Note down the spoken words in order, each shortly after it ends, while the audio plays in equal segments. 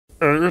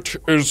It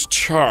is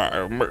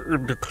time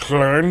to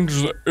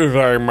cleanse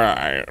thy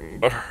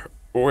mind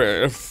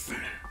with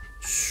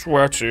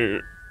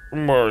sweaty,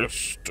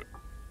 moist,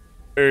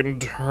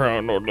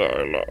 internal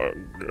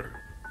dialogue.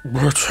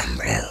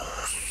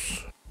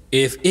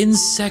 If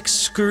insects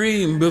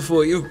scream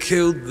before you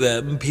killed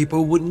them,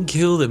 people wouldn't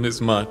kill them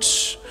as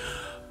much.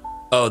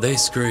 Oh, they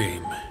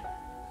scream.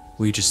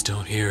 We just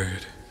don't hear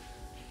it.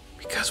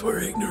 Because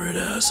we're ignorant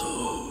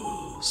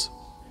assholes.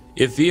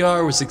 If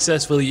VR was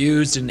successfully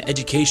used in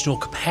educational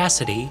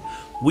capacity,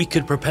 we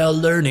could propel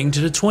learning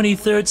to the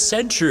 23rd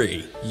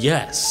century.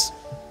 Yes,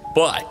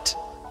 but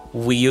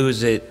we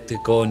use it to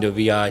go into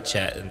VR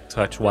chat and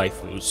touch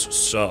waifus,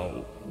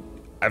 so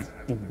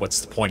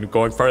what's the point of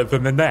going further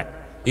than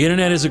that? The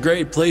internet is a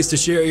great place to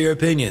share your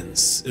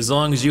opinions, as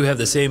long as you have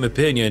the same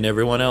opinion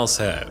everyone else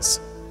has.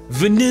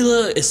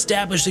 Vanilla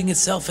establishing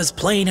itself as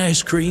plain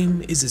ice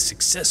cream is a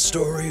success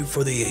story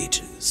for the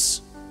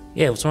ages.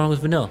 Yeah, what's wrong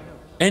with vanilla?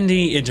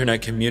 Any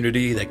internet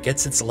community that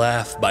gets its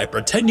laugh by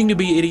pretending to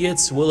be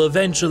idiots will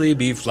eventually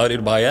be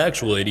flooded by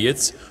actual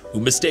idiots who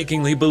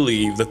mistakenly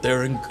believe that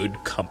they're in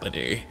good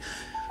company.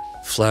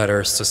 Flat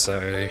Earth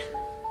Society.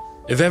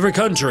 If every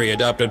country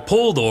adopted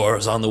pull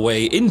doors on the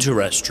way into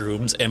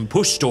restrooms and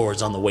push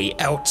doors on the way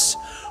out,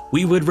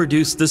 we would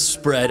reduce the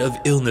spread of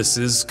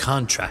illnesses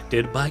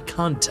contracted by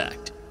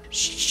contact.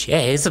 Yeah,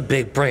 it's a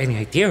big brainy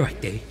idea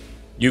right there.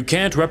 You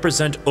can't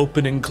represent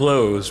open and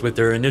close with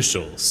their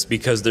initials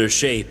because their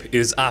shape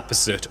is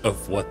opposite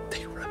of what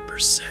they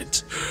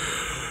represent.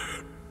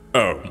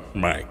 Oh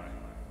my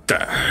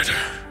God.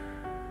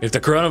 If the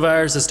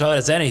coronavirus has taught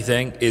us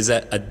anything, is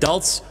that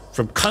adults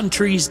from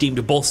countries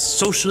deemed both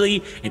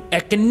socially and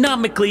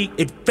economically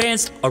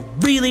advanced are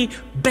really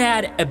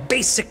bad at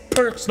basic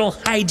personal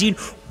hygiene.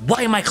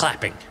 Why am I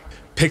clapping?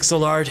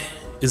 Pixel art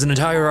is an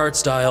entire art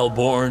style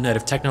born out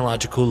of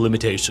technological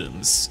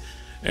limitations.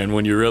 And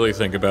when you really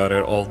think about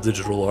it, all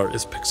digital art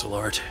is pixel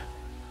art.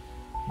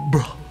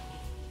 Bruh.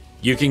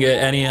 You can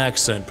get any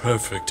accent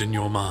perfect in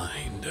your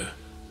mind.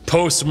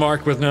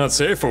 Postmark with not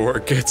safe for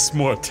work gets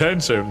more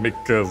attention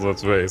because,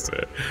 let's face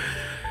it,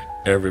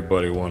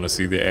 everybody want to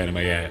see the anime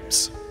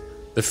apps.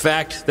 The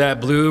fact that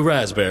blue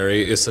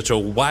raspberry is such a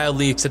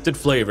wildly accepted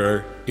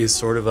flavor is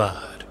sort of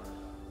odd.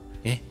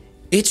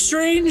 It's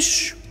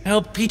strange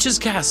how Peach's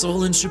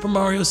castle in Super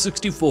Mario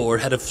 64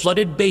 had a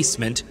flooded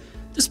basement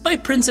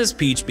despite Princess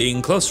Peach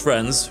being close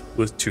friends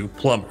with two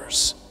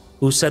plumbers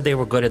Who said they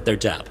were good at their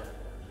job?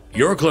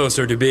 You're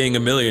closer to being a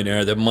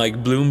millionaire than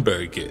Mike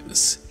Bloomberg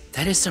is.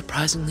 That is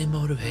surprisingly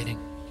motivating.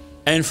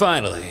 And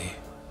finally,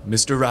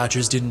 Mr.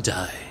 Rogers didn't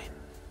die.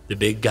 The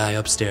big guy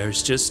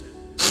upstairs just...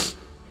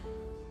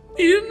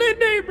 He's my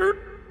neighbor.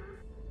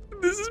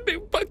 This is me,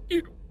 fuck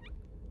you.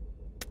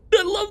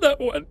 I love that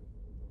one.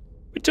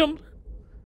 Tumblr.